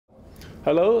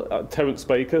Hello, Terence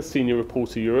Baker, Senior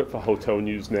Reporter Europe for Hotel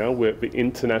News Now. We're at the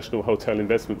International Hotel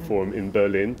Investment Forum in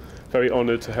Berlin. Very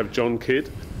honoured to have John Kidd.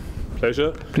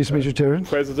 Pleasure. Pleased to meet you, Terence.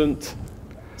 President,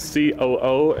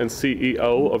 COO and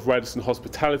CEO of Radisson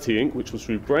Hospitality Inc., which was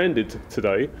rebranded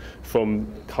today from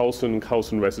Carlson &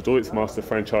 Carlson Residor, its master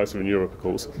franchisor in Europe, of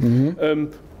course.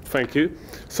 Thank you.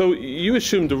 So you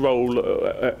assumed a role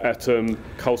at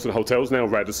Carlson Hotels, now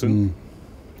Radisson,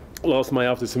 last May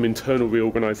after some internal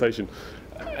reorganisation.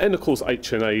 And of course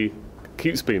HNA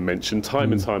keeps being mentioned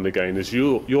time and time again as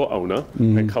your owner,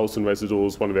 and Carlson Residor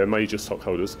is one of their major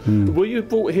stockholders. Were you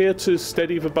brought here to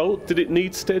steady the boat? Did it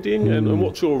need steadying, and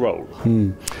what's your role?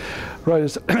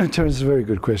 Right, Terence, is a very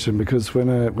good question, because when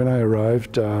I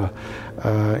arrived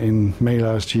in May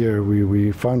last year,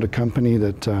 we found a company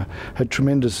that had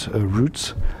tremendous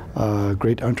roots,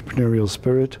 great entrepreneurial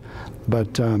spirit,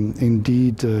 but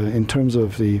indeed in terms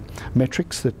of the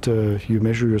metrics that you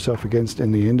measure yourself against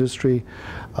in the industry,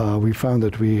 we found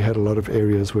that we had a lot of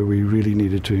areas where we really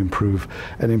needed to improve,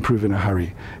 and improve in a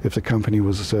hurry if the company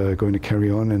was going to carry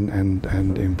on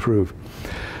and improve.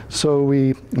 So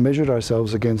we measured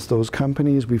ourselves against those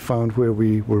companies. We found where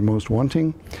we were most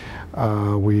wanting.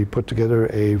 We put together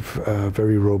a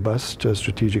very robust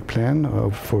strategic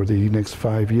plan for the next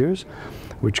 5 years,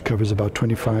 which covers about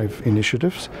 25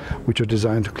 initiatives, which are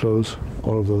designed to close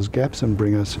all of those gaps and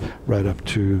bring us right up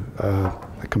to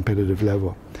a competitive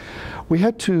level. We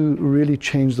had to really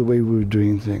change the way we were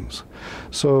doing things.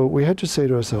 So we had to say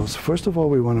to ourselves, first of all,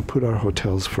 we want to put our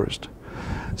hotels first.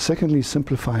 Secondly,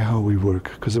 simplify how we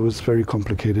work, because it was very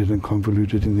complicated and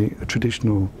convoluted in the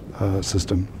traditional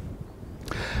system.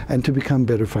 And to become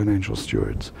better financial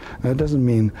stewards. Now, that doesn't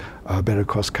mean better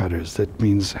cost cutters. That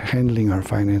means handling our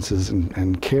finances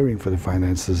and caring for the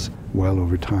finances well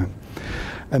over time.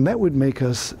 And that would make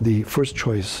us the first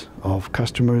choice of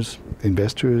customers,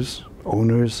 investors,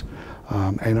 owners,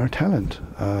 and our talent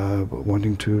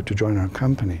wanting to join our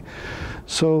company.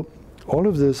 So all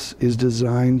of this is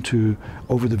designed to,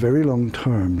 over the very long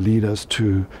term, lead us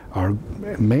to our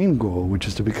main goal, which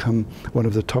is to become one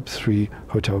of the top 3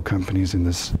 hotel companies in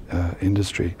this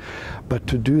industry. But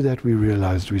to do that, we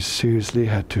realized we seriously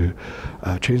had to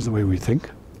change the way we think,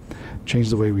 change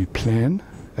the way we plan,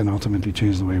 and ultimately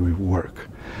change the way we work.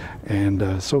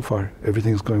 And so far,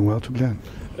 everything's going well to plan.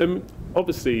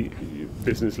 Obviously,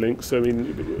 business links, I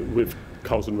mean, with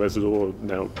Carlson Residor,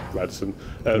 now Radisson,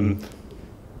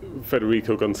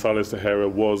 Federico González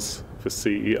Tejera was the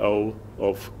CEO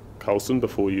of Carlson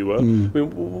before you were. I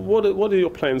mean, what are your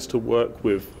plans to work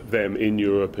with them in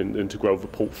Europe and to grow the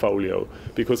portfolio?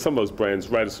 Because some of those brands,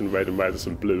 Radisson Red and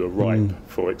Radisson Blue, are ripe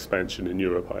for expansion in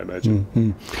Europe, I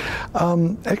imagine.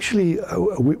 Actually,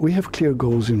 we have clear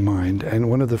goals in mind,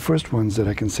 and one of the first ones that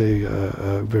I can say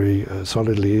very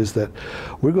solidly is that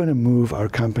we're going to move our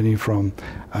company from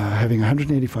having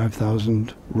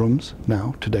 185,000 rooms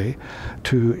now, today,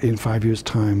 to, in 5 years'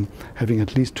 time, having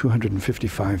at least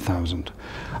 255,000.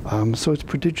 So it's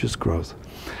prodigious growth.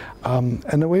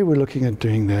 And the way we're looking at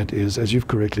doing that is, as you've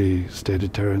correctly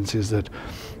stated, Terence, is that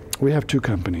we have 2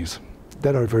 companies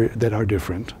that are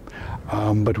different,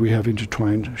 but we have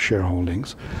intertwined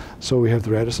shareholdings. So we have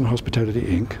the Radisson Hospitality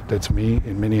Inc., that's me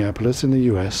in Minneapolis in the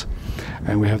US,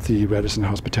 and we have the Radisson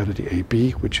Hospitality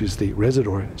AB, which is the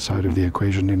Residor side of the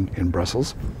equation in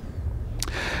Brussels.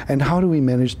 And how do we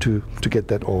manage to get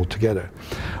that all together?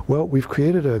 Well, we've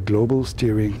created a global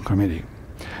steering committee.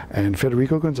 And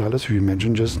Federico González, who you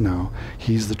mentioned just now,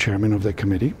 he's the chairman of that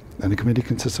committee. And the committee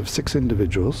consists of 6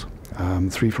 individuals,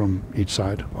 3 from each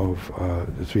side of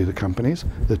the 3 of the companies,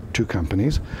 the 2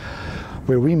 companies,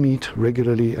 where we meet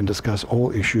regularly and discuss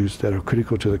all issues that are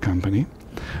critical to the company.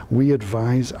 We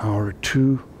advise our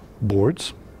 2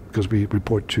 boards, because we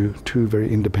report to 2 very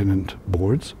independent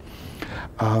boards,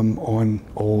 on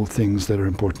all things that are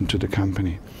important to the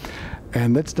company.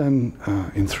 And that's done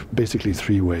in basically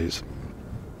 3 ways.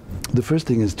 The first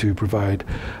thing is to provide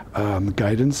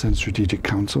guidance and strategic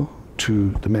counsel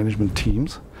to the management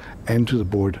teams and to the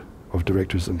board of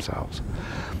directors themselves.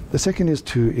 The second is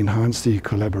to enhance the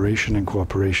collaboration and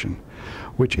cooperation,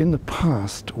 which in the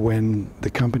past, when the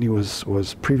company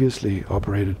was previously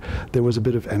operated, there was a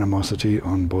bit of animosity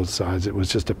on both sides. It was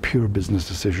just a pure business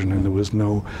decision, and there was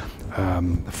no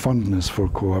fondness for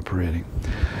cooperating.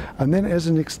 And then as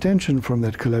an extension from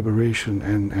that collaboration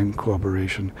and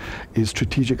cooperation is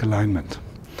strategic alignment,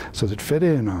 so that Fede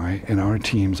and I and our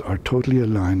teams are totally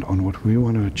aligned on what we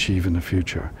want to achieve in the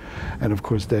future. And of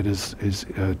course that is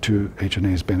to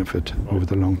HNA's benefit over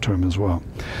the long term as well.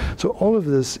 So all of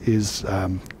this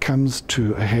comes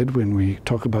to a head when we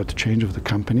talk about the change of the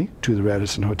company to the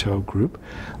Radisson Hotel Group.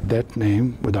 That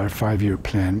name, with our 5-year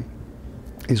plan,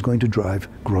 is going to drive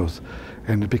growth.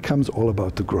 And it becomes all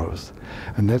about the growth.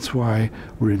 And that's why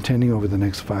we're intending over the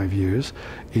next 5 years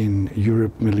in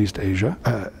Europe, Middle East,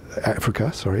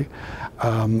 Africa,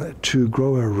 to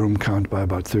grow our room count by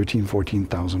about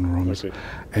 14,000 rooms. Okay.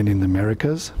 And in the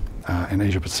Americas and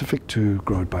Asia Pacific to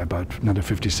grow it by about another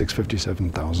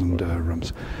 57,000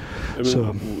 rooms. I mean,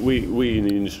 so we in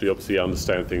the industry obviously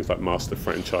understand things like master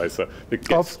franchiser. The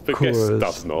guest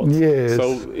does not. Yes.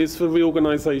 So it's the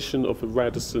reorganisation of the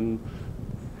Radisson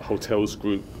Hotels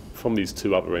Group from these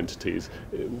two other entities.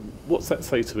 What's that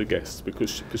say to the guests?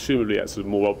 Because presumably that's a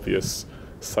more obvious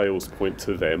sales point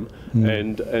to them.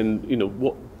 And you know,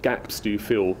 what gaps do you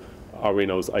feel are in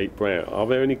those 8 brands? Are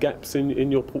there any gaps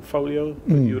in your portfolio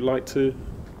that you would like to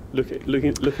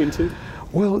look into?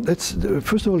 Well, that's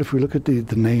first of all, if we look at the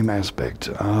name aspect,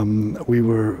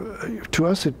 to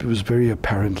us it was very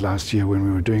apparent last year when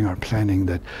we were doing our planning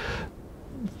that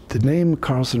the name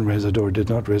Carlson Residor did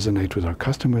not resonate with our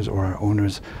customers or our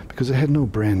owners because it had no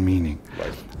brand meaning.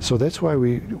 Right. So that's why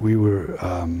we were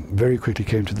very quickly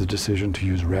came to the decision to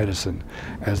use Radisson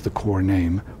as the core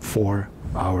name for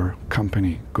our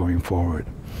company going forward.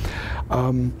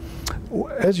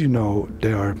 As you know,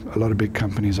 there are a lot of big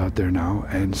companies out there now,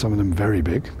 and some of them very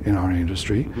big in our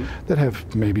industry, that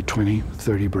have maybe 20,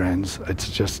 30 brands. It's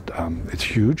just, it's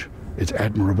huge. It's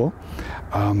admirable.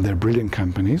 They're brilliant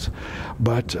companies,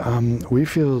 but we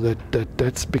feel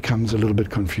that becomes a little bit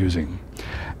confusing.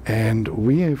 And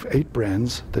we have 8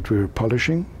 brands that we're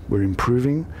polishing, we're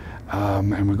improving,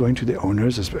 and we're going to the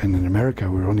owners. And in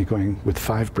America, we're only going with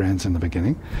 5 brands in the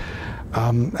beginning,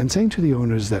 and saying to the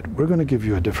owners that we're going to give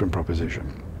you a different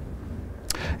proposition.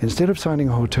 Instead of signing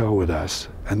a hotel with us,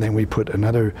 and then we put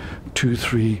another 2,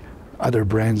 3 other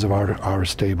brands of our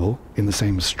stable in the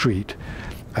same street,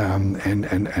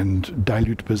 and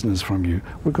dilute business from you,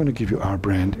 we're going to give you our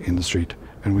brand in the street,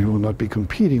 and we will not be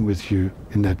competing with you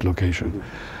in that location.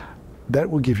 That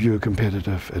will give you a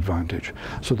competitive advantage.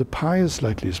 So the pie is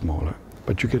slightly smaller,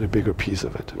 but you get a bigger piece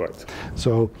of it. Right.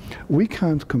 So we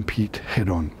can't compete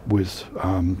head-on with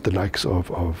the likes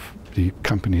of the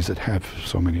companies that have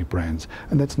so many brands,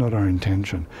 and that's not our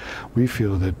intention. We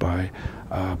feel that by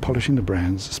polishing the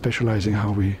brands, specializing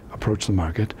how we approach the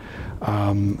market,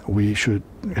 we should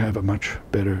have a much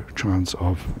better chance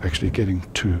of actually getting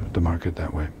to the market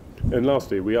that way. And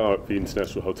lastly, we are at the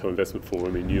International Hotel Investment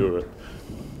Forum in Europe.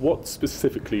 What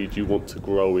specifically do you want to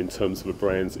grow in terms of the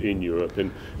brands in Europe,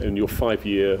 and your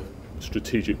 5-year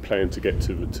strategic plan to get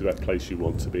to that place you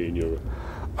want to be in Europe?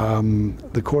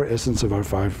 The core essence of our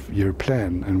 5-year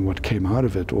plan and what came out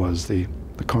of it was the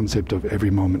concept of every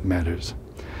moment matters.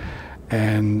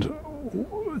 And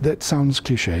that sounds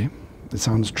cliche, it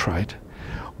sounds trite,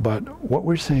 but what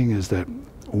we're saying is that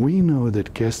we know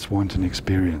that guests want an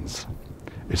experience.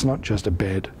 It's not just a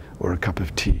bed or a cup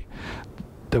of tea.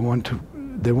 They want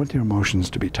their emotions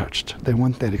to be touched. They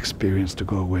want that experience to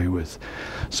go away with.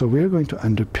 So we're going to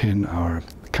underpin our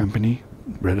company,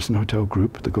 Radisson Hotel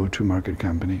Group, the go-to market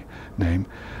company name,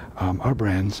 our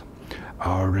brands,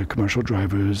 our commercial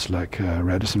drivers like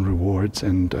Radisson Rewards,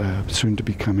 and soon to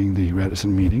be coming the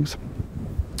Radisson Meetings,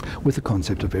 with the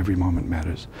concept of every moment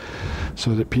matters,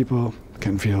 so that people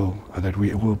can feel that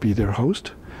we will be their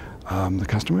host, the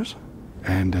customers,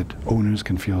 and that owners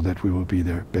can feel that we will be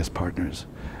their best partners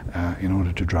in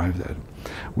order to drive that.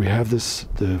 We have the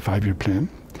 5-year plan,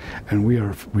 and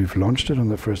we've launched it on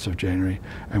the 1st of January,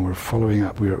 and we're following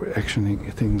up. We are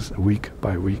actioning things week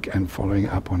by week and following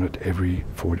up on it every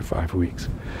 4 to 5 weeks.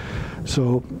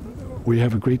 So we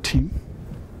have a great team,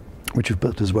 which we've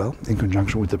built as well in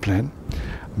conjunction with the plan,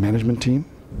 management team,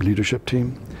 leadership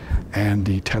team, and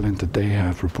the talent that they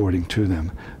have reporting to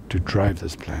them to drive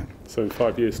this plan. So in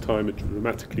 5 years' time, a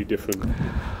dramatically different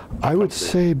I would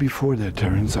say before that,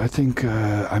 Terence, I think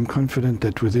I'm confident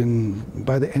that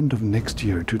by the end of next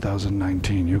year,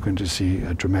 2019, you're going to see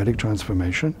a dramatic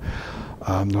transformation,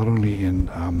 not only in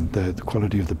the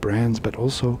quality of the brands, but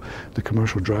also the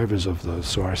commercial drivers of those.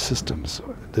 So our systems.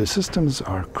 The systems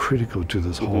are critical to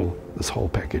this whole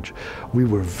package. We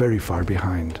were very far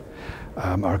behind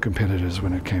our competitors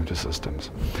when it came to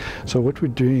systems. So what we're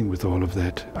doing with all of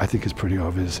that, I think, is pretty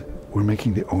obvious. We're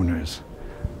making the owners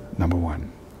number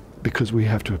one, because we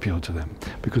have to appeal to them.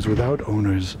 Because without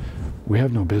owners, we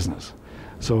have no business.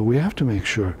 So we have to make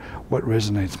sure what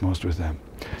resonates most with them.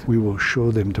 We will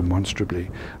show them demonstrably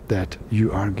that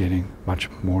you are getting much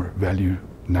more value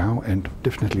now and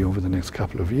definitely over the next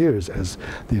couple of years as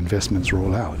the investments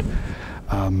roll out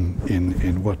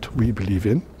in what we believe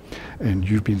in. And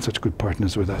you've been such good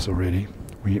partners with us already.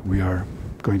 We are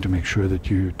going to make sure that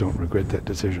you don't regret that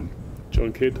decision.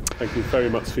 John Kidd, thank you very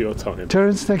much for your time.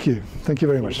 Terence, thank you. Thank you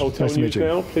very much. Hotel Nice to meet News you.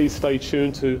 Now, please stay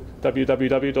tuned to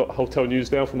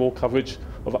www.hotelnewsnow for more coverage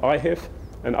of IHIF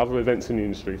and other events in the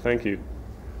industry. Thank you.